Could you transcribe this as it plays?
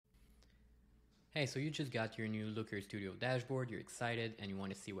Hey, so you just got your new Looker Studio dashboard, you're excited and you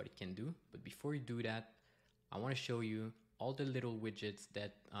want to see what it can do. But before you do that, I want to show you all the little widgets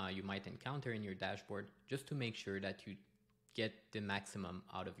that you might encounter in your dashboard just to make sure that you get the maximum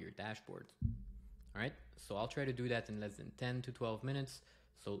out of your dashboard. All right, so I'll try to do that in less than 10 to 12 minutes.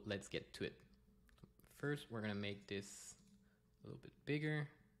 So let's get to it. First, we're going to make this a little bit bigger.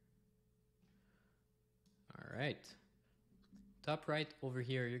 All right. Top right over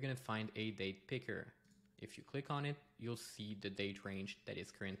here, you're going to find a date picker. If you click on it, you'll see the date range that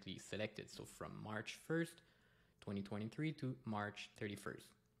is currently selected. So from March 1st, 2023 to March 31st.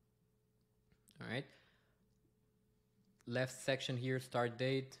 All right. Left section here, start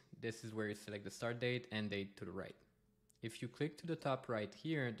date. This is where you select the start date and date to the right. If you click to the top right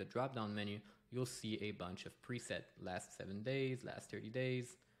here, the drop down menu, you'll see a bunch of preset. Last 7 days, last 30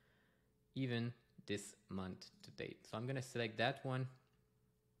 days, even this month to date. So I'm going to select that one.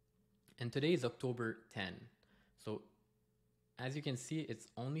 And today is October 10. So as you can see, it's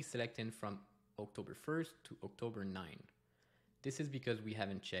only selecting from October 1st to October 9. This is because we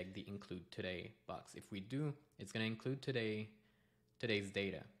haven't checked the include today box. If we do, it's going to include today's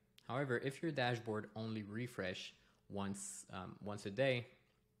data. However, if your dashboard only refresh once a day,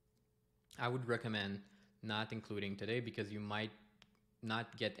 I would recommend not including today because you might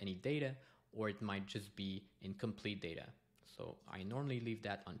not get any data, or it might just be incomplete data. So I normally leave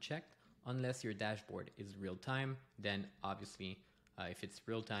that unchecked unless your dashboard is real time. Then obviously, if it's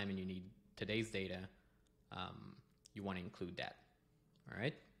real time and you need today's data, you want to include that. All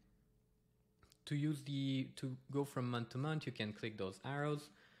right. To go from month to month, you can click those arrows.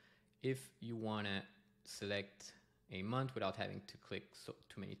 If you want to select a month without having to click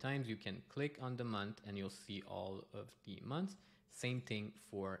too many times, you can click on the month and you'll see all of the months. Same thing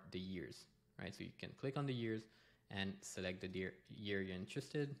for the years. Right, so you can click on the years and select the year you're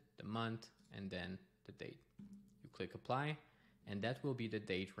interested, the month, and then the date. You click apply, and that will be the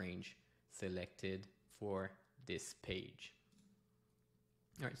date range selected for this page.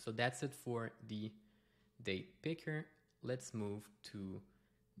 All right, so that's it for the date picker. Let's move to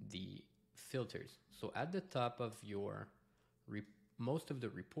the filters. So at the top of your most of the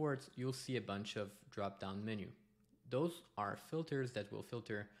reports, you'll see a bunch of drop-down menu. Those are filters that will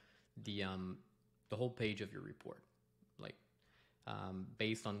filter the whole page of your report, like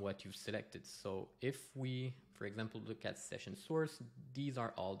based on what you've selected. So if we, for example, look at session source, these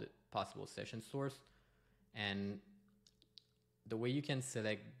are all the possible session source. And the way you can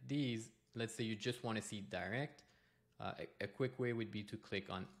select these, let's say you just want to see direct, a quick way would be to click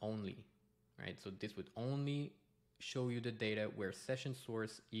on only, right? So this would only show you the data where session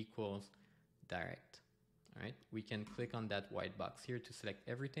source equals direct. All right, we can click on that white box here to select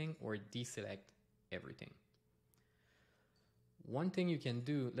everything or deselect everything. One thing you can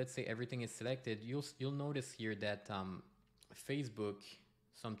do, let's say everything is selected, you'll notice here that Facebook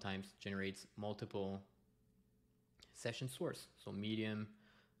sometimes generates multiple session source. So medium,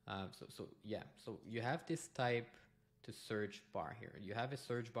 so you have this type to search bar here. You have a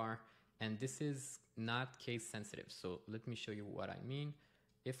search bar, and this is not case sensitive. So let me show you what I mean.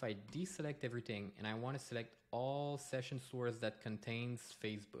 If I deselect everything and I want to select all session source that contains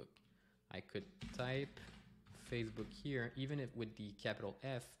Facebook, I could type Facebook here, even if with the capital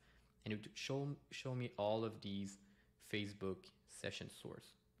F, and it would show me all of these Facebook session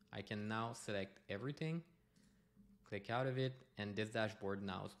source. I can now select everything, click out of it, and this dashboard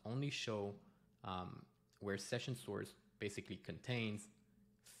now only show where session source basically contains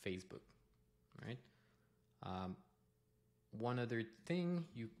Facebook, right? One other thing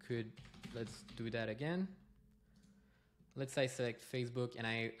you could, let's do that again. Let's say I select Facebook and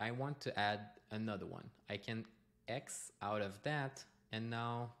I want to add another one. I can X out of that and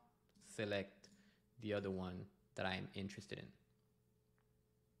now select the other one that I'm interested in.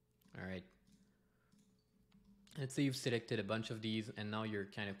 All right. Let's say you've selected a bunch of these and now you're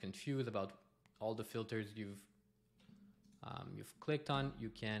kind of confused about all the filters you've clicked on.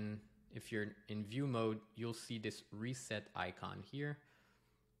 You can, if you're in view mode, you'll see this reset icon here.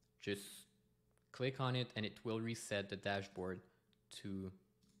 Just click on it and it will reset the dashboard to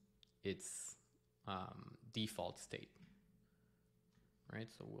its default state. All right,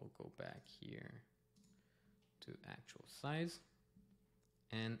 so we'll go back here to actual size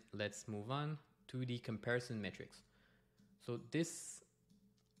and let's move on to the comparison metrics. So these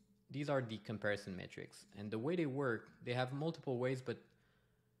are the comparison metrics, and the way they work, they have multiple ways, but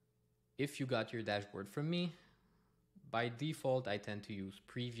if you got your dashboard from me, by default, I tend to use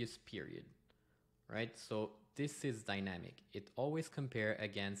previous period, right? So this is dynamic. It always compare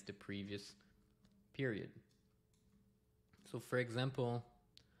against the previous period. So for example,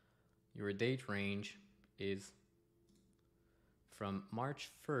 your date range is from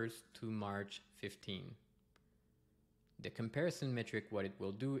March 1st to March 15. The comparison metric, what it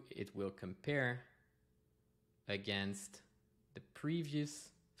will do, it will compare against the previous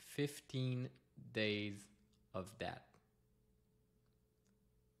 15 days of that,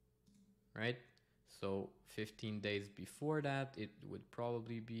 right? So 15 days before that, it would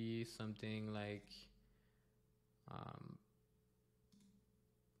probably be something like,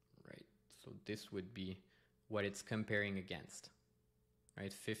 right, so this would be what it's comparing against,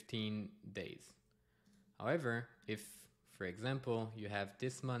 right? 15 days. However, if, for example, you have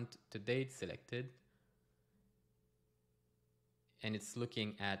this month to date selected, and it's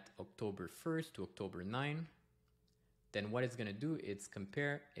looking at October 1st to October 9, then what it's going to do, it's going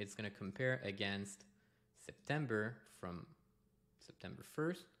to compare against September, from September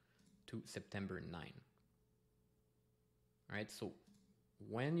 1st to September 9. All right, so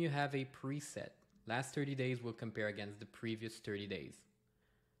when you have a preset, last 30 days will compare against the previous 30 days.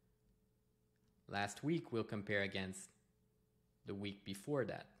 Last week will compare against the week before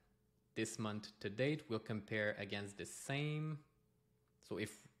that. This month to date will compare against the same. So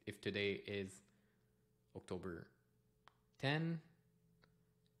if today is October 10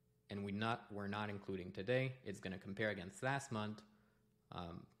 and we're not including today, it's going to compare against last month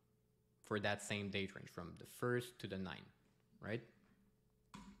for that same date range from the 1st to the 9th, right?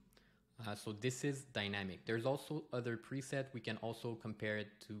 So this is dynamic. There's also other preset. We can also compare it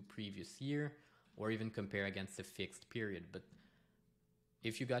to previous year or even compare against a fixed period. But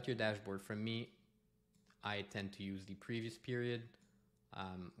if you got your dashboard from me, I tend to use the previous period,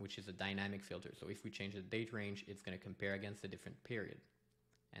 which is a dynamic filter. So if we change the date range, it's going to compare against a different period.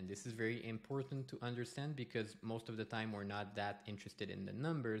 And this is very important to understand because most of the time we're not that interested in the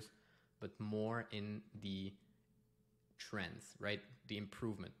numbers, but more in the trends, right? The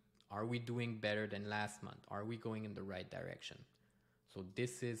improvement. Are we doing better than last month? Are we going in the right direction? So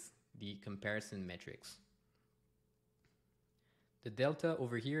this is the comparison metrics. The delta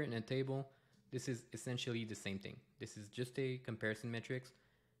over here in a table, this is essentially the same thing. This is just a comparison metrics.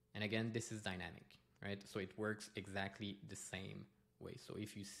 And again, this is dynamic, right? So it works exactly the same way. So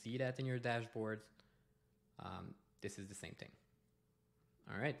if you see that in your dashboards, this is the same thing.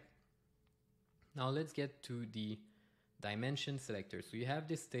 All right. Now let's get to the dimension selector. So you have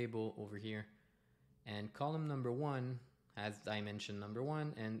this table over here, and column number 1 has dimension number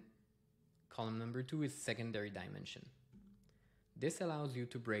 1, and column number 2 is secondary dimension. This allows you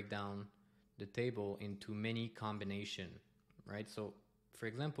to break down the table into many combination, right? So for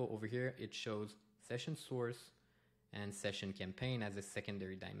example, over here, it shows session source and session campaign as a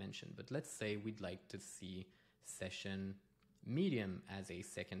secondary dimension. But let's say we'd like to see session medium as a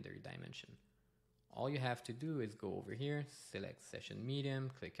secondary dimension. All you have to do is go over here, select session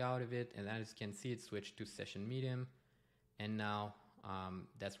medium, click out of it, and as you can see, it switched to session medium. And now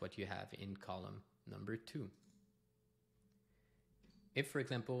that's what you have in column number 2. If, for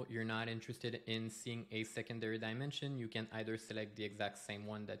example, you're not interested in seeing a secondary dimension, you can either select the exact same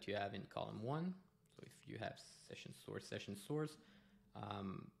one that you have in column 1. So if you have session source,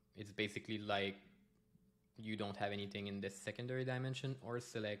 it's basically like you don't have anything in this secondary dimension, or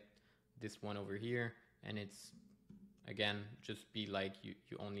select this one over here, and it's, again, just be like you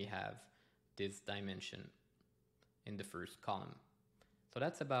only have this dimension in the first column. So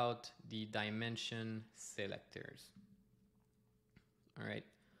that's about the dimension selectors. All right,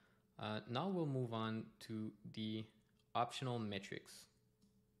 now we'll move on to the optional metrics.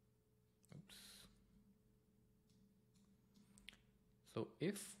 Oops. So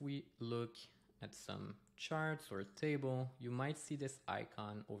if we look at some charts or table, you might see this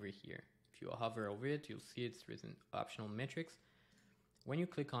icon over here. If you hover over it, you'll see it's written optional metrics. When you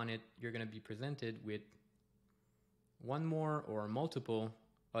click on it, you're going to be presented with one more or multiple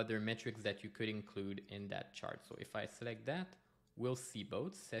other metrics that you could include in that chart. So if I select that, we'll see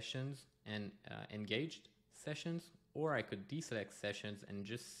both sessions and engaged sessions, or I could deselect sessions and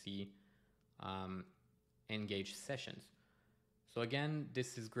just see engaged sessions. So again,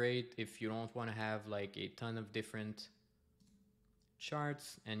 this is great if you don't want to have like a ton of different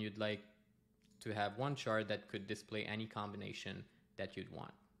charts and you'd like to have one chart that could display any combination that you'd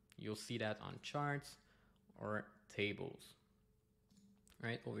want. You'll see that on charts or tables.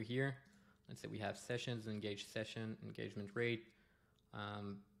 Right over here, let's say we have sessions, engaged session, engagement rate.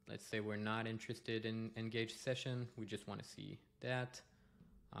 Let's say we're not interested in engaged session, we just want to see that.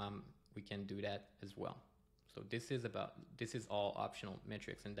 We can do that as well. So this is all optional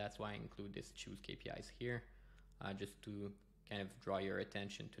metrics, and that's why I include this choose KPIs here, just to kind of draw your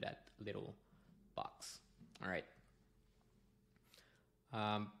attention to that little box. All right.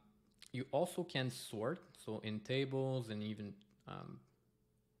 You also can sort, so in tables and even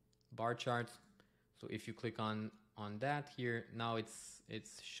bar charts. So if you click on that here, now it's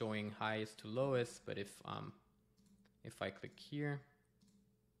showing highest to lowest. But if I click here,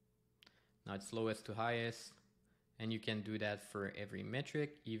 now it's lowest to highest, and you can do that for every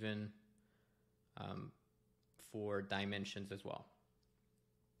metric, even for dimensions as well.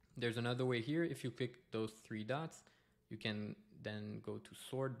 There's another way here. If you click those three dots, you can then go to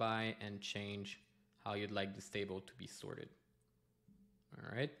sort by and change how you'd like this table to be sorted.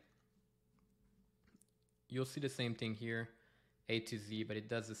 All right. You'll see the same thing here, A to Z, but it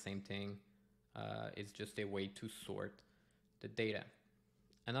does the same thing. It's just a way to sort the data.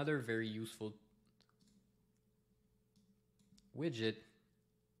 Another very useful widget,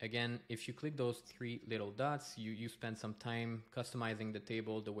 again, if you click those three little dots, you spend some time customizing the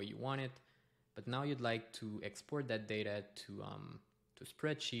table the way you want it, but now you'd like to export that data to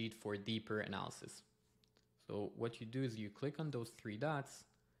spreadsheet for deeper analysis. So what you do is you click on those three dots,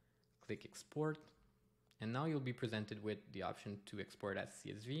 click export, and now you'll be presented with the option to export as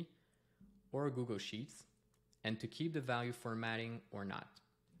CSV or Google Sheets, and to keep the value formatting or not.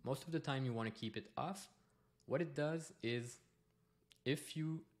 Most of the time you want to keep it off. What it does is, if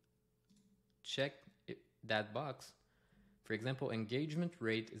you check that box, for example, engagement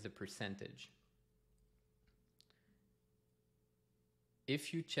rate is a percentage.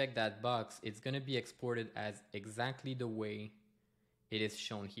 If you check that box, it's going to be exported as exactly the way it is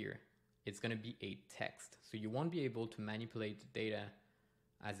shown here. It's going to be a text. So you won't be able to manipulate the data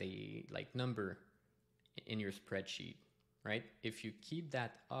as a number in your spreadsheet, right? If you keep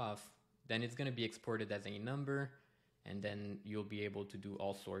that off, then it's going to be exported as a number, and then you'll be able to do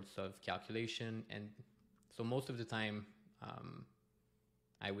all sorts of calculation. And so most of the time,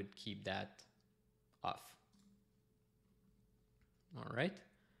 I would keep that off. All right.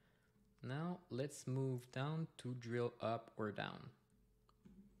 Now let's move down to drill up or down.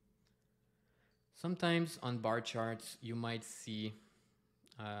 Sometimes on bar charts, you might see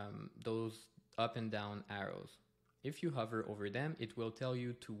those up and down arrows. If you hover over them, it will tell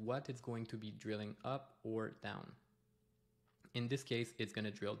you to what it's going to be drilling up or down. In this case, it's going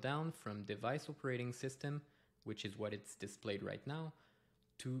to drill down from device operating system, which is what it's displayed right now,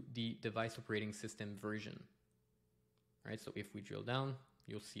 to the device operating system version. All right, so if we drill down,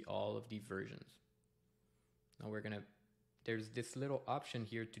 you'll see all of the versions. Now there's this little option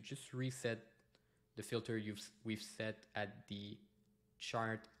here to just reset the filter we've set at the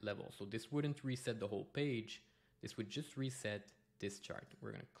chart level. So this wouldn't reset the whole page. This would just reset this chart.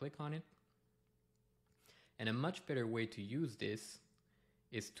 We're going to click on it. And a much better way to use this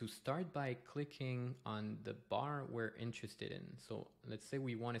is to start by clicking on the bar we're interested in. So let's say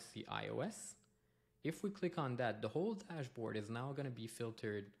we want to see iOS. If we click on that, the whole dashboard is now going to be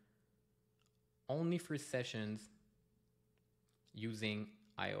filtered only for sessions using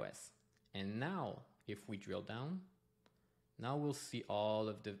iOS. And now, if we drill down, now we'll see all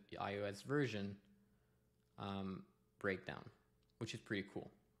of the iOS version breakdown, which is pretty cool.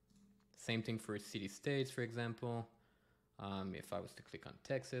 Same thing for city states, for example. If I was to click on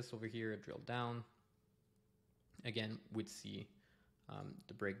Texas over here, drill down, again, we'd see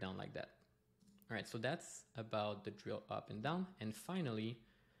the breakdown like that. All right, so that's about the drill up and down. And finally,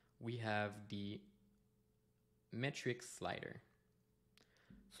 we have the metrics slider.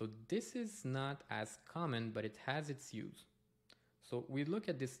 So this is not as common, but it has its use. So we look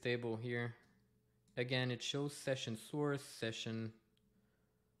at this table here. Again, it shows session source, session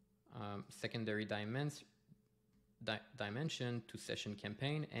secondary dimension to session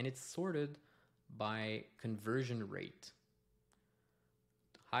campaign, and it's sorted by conversion rate,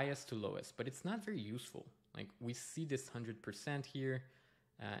 highest to lowest, but it's not very useful. Like, we see this 100% here,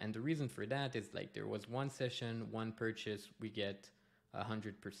 and the reason for that is, like, there was one session, one purchase, we get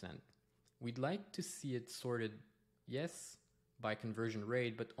 100%. We'd like to see it sorted, yes, by conversion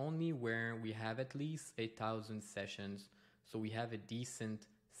rate, but only where we have at least 1,000 sessions, so we have a decent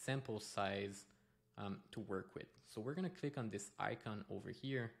sample size to work with. So we're going to click on this icon over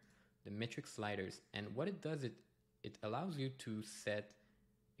here, the metric sliders, and what it does, it allows you to set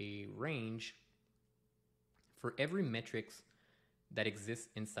a range for every metrics that exists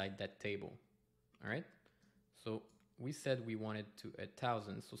inside that table. All right, so we said we wanted to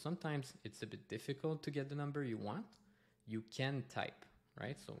 1,000, so sometimes it's a bit difficult to get the number you want. You can type,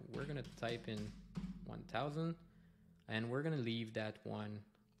 right? So we're going to type in 1,000, and we're going to leave that one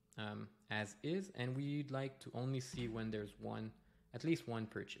as is, and we'd like to only see when there's at least one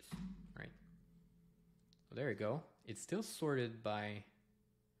purchase, right? So there you go. It's still sorted by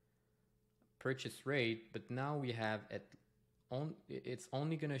purchase rate, but now we have it's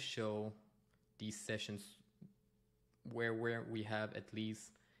only going to show these sessions where we have at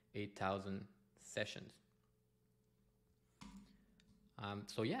least 8,000 sessions.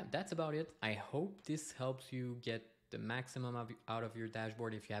 So yeah, that's about it. I hope this helps you get the maximum out of your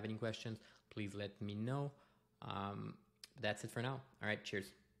dashboard. If you have any questions, please let me know. That's it for now. All right,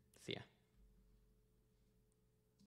 cheers. See ya.